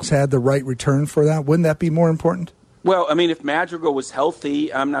Sox had the right return for that, wouldn't that be more important? Well, if Madrigal was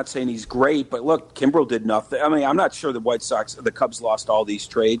healthy, I'm not saying he's great, but look, Kimbrell did nothing. I'm not sure the Cubs lost all these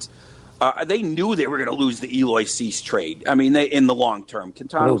trades. They knew they were going to lose the Eloy Cease trade. They in the long term.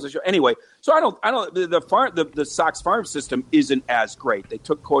 Quintana was anyway. So I don't. The Sox farm system isn't as great. They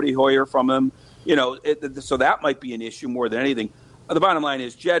took Cody Hoyer from him. So that might be an issue more than anything. The bottom line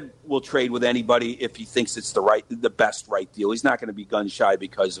is Jed will trade with anybody if he thinks it's the best right deal. He's not going to be gun shy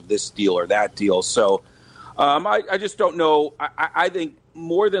because of this deal or that deal. So I just don't know. I think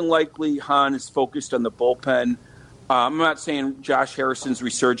more than likely Hahn is focused on the bullpen. I'm not saying Josh Harrison's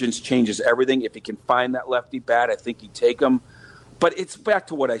resurgence changes everything. If he can find that lefty bat, I think he'd take him. But it's back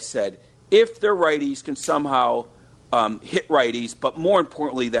to what I said. If their righties can somehow hit righties, but more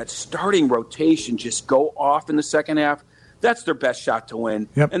importantly, that starting rotation just go off in the second half, that's their best shot to win.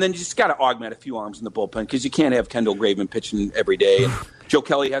 Yep. And then you just got to augment a few arms in the bullpen because you can't have Kendall Graveman pitching every day. And Joe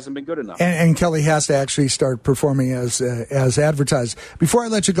Kelly hasn't been good enough. And Kelly has to actually start performing as advertised. Before I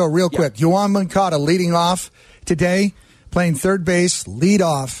let you go, real quick, Yoan Moncada leading off today, playing third base, lead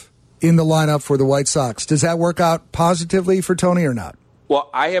off in the lineup for the White Sox. Does that work out positively for Tony or not? Well,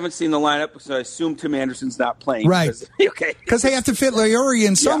 I haven't seen the lineup, so I assume Tim Anderson's not playing. Right. Because they have to fit Leury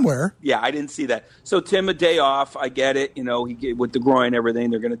in somewhere. Yeah, I didn't see that. So Tim, a day off, I get it. He with the groin and everything,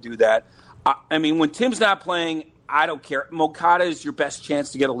 they're going to do that. When Tim's not playing, I don't care. Moncada is your best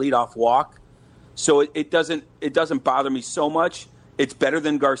chance to get a leadoff walk. So it doesn't bother me so much. It's better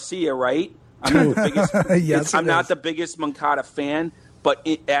than Garcia, right? I'm not the biggest, yes, I'm not the biggest Moncada fan. But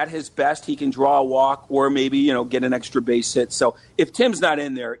at his best, he can draw a walk or maybe, get an extra base hit. So if Tim's not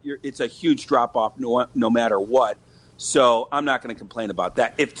in there, it's a huge drop-off no matter what. So I'm not going to complain about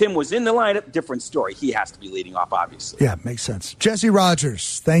that. If Tim was in the lineup, different story. He has to be leading off, obviously. Yeah, makes sense. Jesse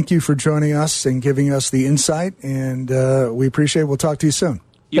Rogers, thank you for joining us and giving us the insight, and we appreciate it. We'll talk to you soon.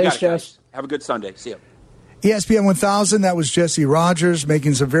 Thanks, Jess. Have a good Sunday. See you. ESPN 1000, that was Jesse Rogers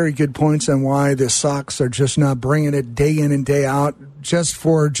making some very good points on why the Sox are just not bringing it day in and day out.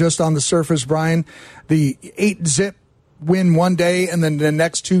 Just on the surface, Brian, the 8-zip win one day and then the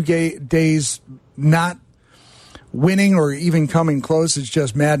next 2 days not winning or even coming close is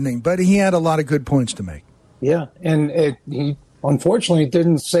just maddening. But he had a lot of good points to make. Yeah, and he unfortunately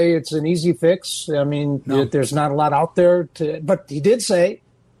didn't say it's an easy fix. There's not a lot out there, but he did say,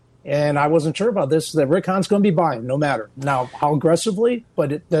 and I wasn't sure about this, that Rick Hahn's going to be buying no matter. Now, how aggressively,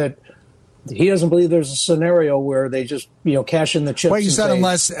 but that he doesn't believe there's a scenario where they just, cash in the chips. Well, you said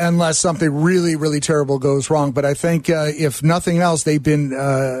unless something really, really terrible goes wrong. But I think if nothing else, they've been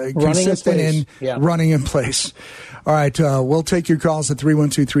consistent in running in place. All right, we'll take your calls at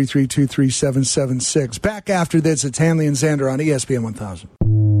 312-332-3776. Back after this, it's Hanley and Xander on ESPN 1000.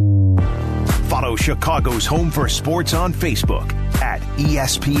 Follow Chicago's Home for Sports on Facebook at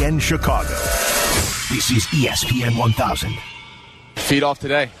ESPN Chicago. This is ESPN 1000. Feed off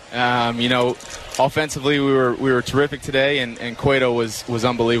today. Offensively, we were terrific today, and Cueto was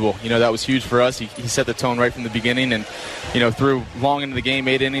unbelievable. That was huge for us. He set the tone right from the beginning, and threw long into the game,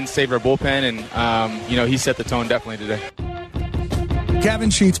 8 innings, saved our bullpen, and he set the tone definitely today. Kevin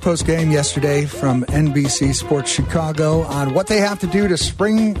Sheets post-game yesterday from NBC Sports Chicago on what they have to do to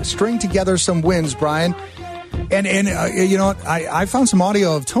string together some wins, Brian. And I found some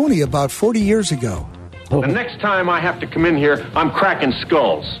audio of Tony about 40 years ago. The next time I have to come in here, I'm cracking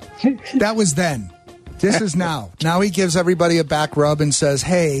skulls. That was then. This is now. Now he gives everybody a back rub and says,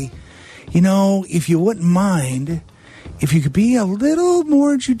 hey, if you wouldn't mind, if you could be a little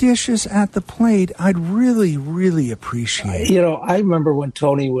more judicious at the plate, I'd really, really appreciate it. I remember when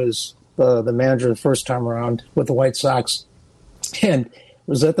Tony was the manager the first time around with the White Sox and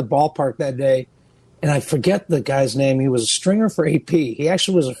was at the ballpark that day. and I forget the guy's name. He was a stringer for AP. He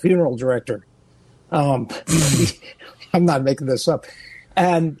actually was a funeral director. I'm not making this up.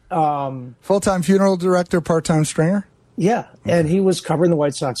 And full-time funeral director, part-time stringer? Yeah, and he was covering the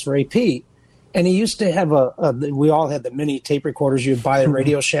White Sox for AP. And he used to have we all had the mini tape recorders you'd buy at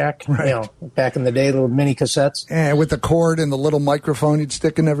Radio Shack, right. Back in the day, little mini cassettes. And with the cord and the little microphone you'd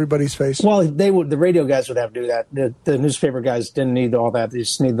stick in everybody's face. Well, the radio guys would have to do that. The newspaper guys didn't need all that. They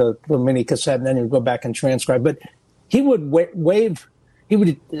just need the mini cassette, and then you'd go back and transcribe. But he would wave, he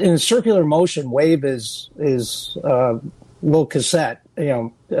would, in a circular motion, wave his little cassette,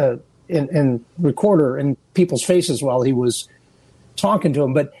 and recorder in people's faces while he was talking to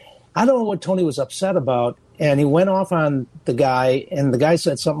them. But I don't know what Tony was upset about, and he went off on the guy, and the guy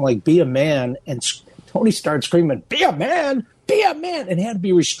said something like, "Be a man," and Tony started screaming, "Be a man! Be a man!" and had to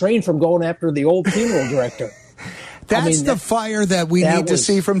be restrained from going after the old funeral director. That's the fire that we need to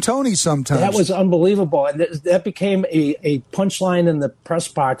see from Tony sometimes. That was unbelievable, and that became a punchline in the press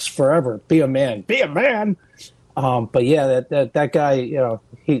box forever. Be a man! Be a man! But yeah, that guy,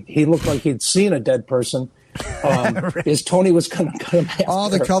 he looked like he'd seen a dead person. As Tony was going to cut him after. All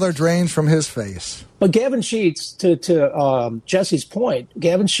the color drains from his face. But Gavin Sheets, to Jesse's point,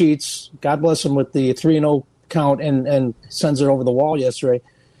 Gavin Sheets, God bless him with the 3-0 count and sends it over the wall yesterday.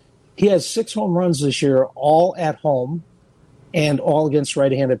 He has 6 home runs this year, all at home and all against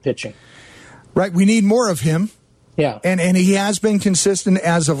right-handed pitching. Right, we need more of him. Yeah. And he has been consistent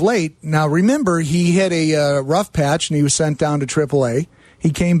as of late. Now, remember, he had a rough patch and he was sent down to AAA. He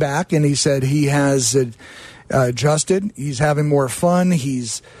came back and he said he has adjusted. He's having more fun.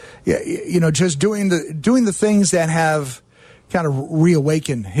 He's, just doing the things that have kind of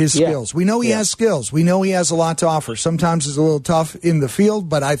reawakened his skills. We know he has skills. We know he has a lot to offer. Sometimes it's a little tough in the field,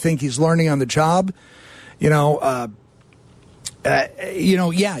 but I think he's learning on the job. He's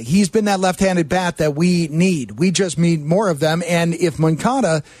been that left-handed bat that we need. We just need more of them. And if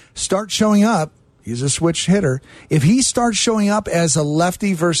Moncada starts showing up, he's a switch hitter. If he starts showing up as a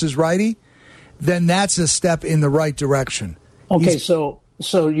lefty versus righty, then that's a step in the right direction. Okay, so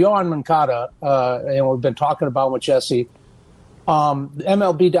Yohan Moncada, and we've been talking about with Jesse,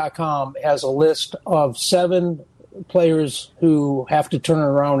 MLB.com has a list of 7 players who have to turn it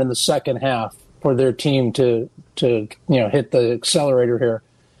around in the second half for their team to hit the accelerator here.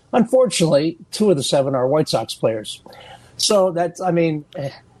 Unfortunately, 2 of the 7 are White Sox players. So that's, and...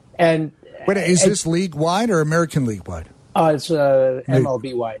 Wait, is this league-wide or American League-wide? It's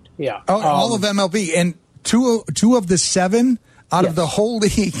MLB-wide, yeah. All of MLB. And two of the 7 out of the whole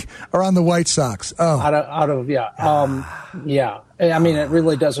league are on the White Sox. Oh. It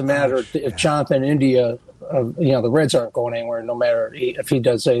really doesn't matter if Jonathan India, the Reds aren't going anywhere, no matter if he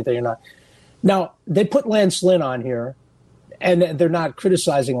does anything or not. Now, they put Lance Lynn on here, and they're not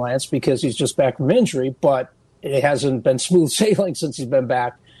criticizing Lance because he's just back from injury, but it hasn't been smooth sailing since he's been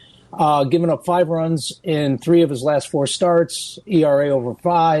back. Giving up 5 runs in 3 of his last 4 starts, ERA over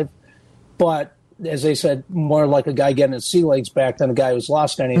 5. But as they said, more like a guy getting his sea legs back than a guy who's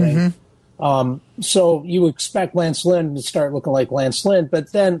lost anything. Mm-hmm. So you expect Lance Lynn to start looking like Lance Lynn,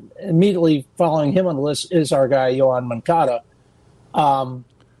 but then immediately following him on the list is our guy, Yohan Moncada.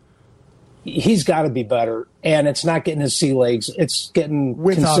 He's got to be better, and it's not getting his sea legs. It's getting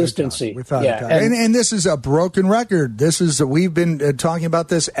consistency. Without a doubt. And this is a broken record. We've been talking about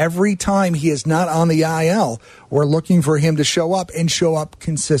this every time he is not on the IL. We're looking for him to show up and show up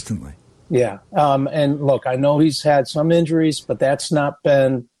consistently. Yeah. And look, I know he's had some injuries, but that's not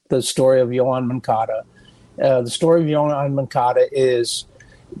been the story of Yohan Moncada. The story of Yohan Moncada is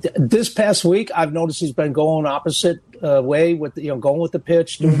this past week, I've noticed he's been going opposite way with going with the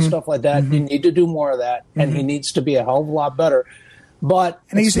pitch, doing stuff like that. You need to do more of that, and he needs to be a hell of a lot better. But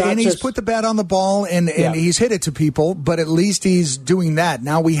he's put the bat on the ball and he's hit it to people, but at least he's doing that.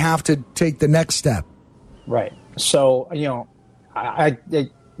 Now we have to take the next step. Right. So when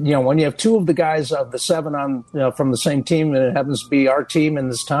you have 2 of the guys of the 7 on from the same team, and it happens to be our team in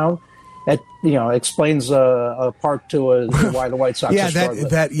this town, that explains a part to why the White Sox are struggling.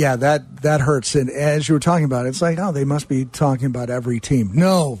 that hurts. And as you were talking about it, it's like, they must be talking about every team.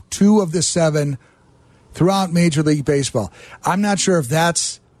 No, 2 of the 7 throughout Major League Baseball. I'm not sure if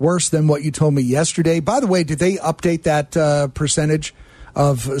that's worse than what you told me yesterday. By the way, did they update that percentage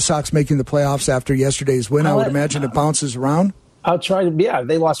of Sox making the playoffs after yesterday's win? I would imagine it bounces around. I'll try to. Yeah,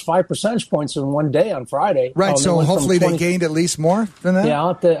 they lost 5 percentage points in one day on Friday. Right, so hopefully they gained at least more than that. Yeah,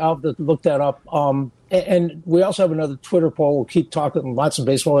 I'll have to look that up. And we also have another Twitter poll. We'll keep talking lots of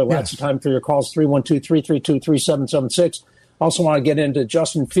baseball. Lots of time for your calls. 312-332-3776. Also want to get into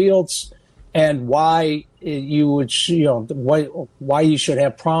Justin Fields and why you would, why you should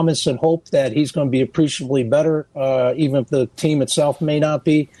have promise and hope that he's going to be appreciably better, even if the team itself may not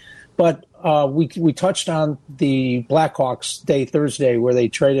be. But we touched on the Blackhawks day Thursday where they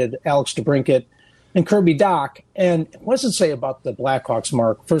traded Alex DeBrincat and Kirby Dach. And what does it say about the Blackhawks,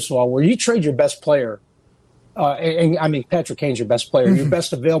 Mark? First of all, where you trade your best player, and I mean, Patrick Kane's your best player, your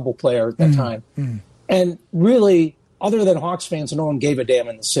best available player at that time. And really, other than Hawks fans, no one gave a damn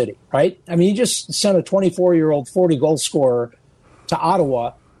in the city, right? I mean, you just sent a 24-year-old 40-goal scorer to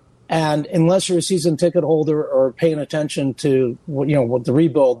Ottawa, and unless you're a season ticket holder or paying attention to, what the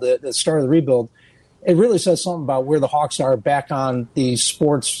rebuild, the start of the rebuild, it really says something about where the Hawks are back on the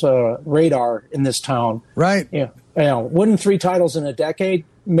sports radar in this town. Right. Winning 3 titles in a decade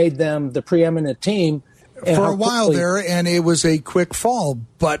made them the preeminent team. For a while there, and it was a quick fall.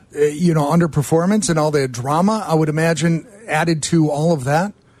 But, underperformance and all the drama, I would imagine, added to all of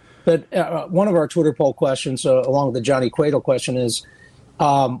that. But one of our Twitter poll questions, along with the Johnny Cueto question, is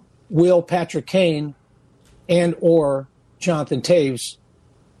will Patrick Kane and or Jonathan Toews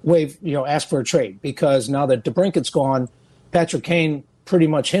ask for a trade? Because now that DeBrincat's gone, Patrick Kane pretty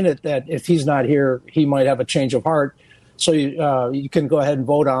much hinted that if he's not here, he might have a change of heart. So you can go ahead and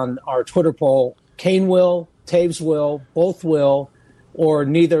vote on our Twitter poll. Kane will, Toews will, both will, or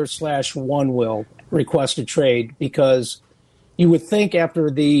neither/one will request a trade, because you would think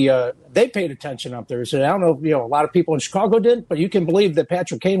after they paid attention up there. So I don't know if a lot of people in Chicago did, but you can believe that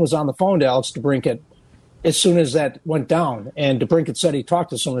Patrick Kane was on the phone to Alex DeBrincat as soon as that went down. And DeBrincat said he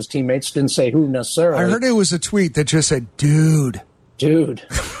talked to some of his teammates, didn't say who necessarily. I heard it was a tweet that just said, dude,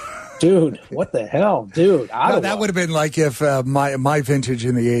 what the hell, dude? That would have been like if my vintage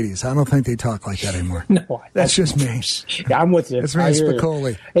in the 80s. I don't think they talk like that anymore. No, that's just me. Yeah, I'm with you. It's Ray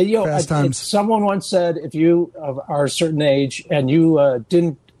Spicoli. Fast times. Someone once said, if you are a certain age and you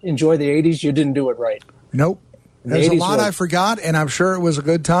didn't enjoy the 80s, you didn't do it right. Nope. There's a lot I forgot, and I'm sure it was a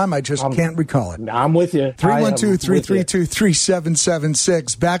good time. I just can't recall it. I'm with you.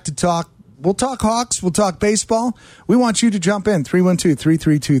 312-332-3776. Back to talk. We'll talk Hawks. We'll talk baseball. We want you to jump in.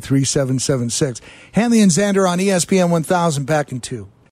 312-332-3776. Hanley and Xander on ESPN 1000, back in 2.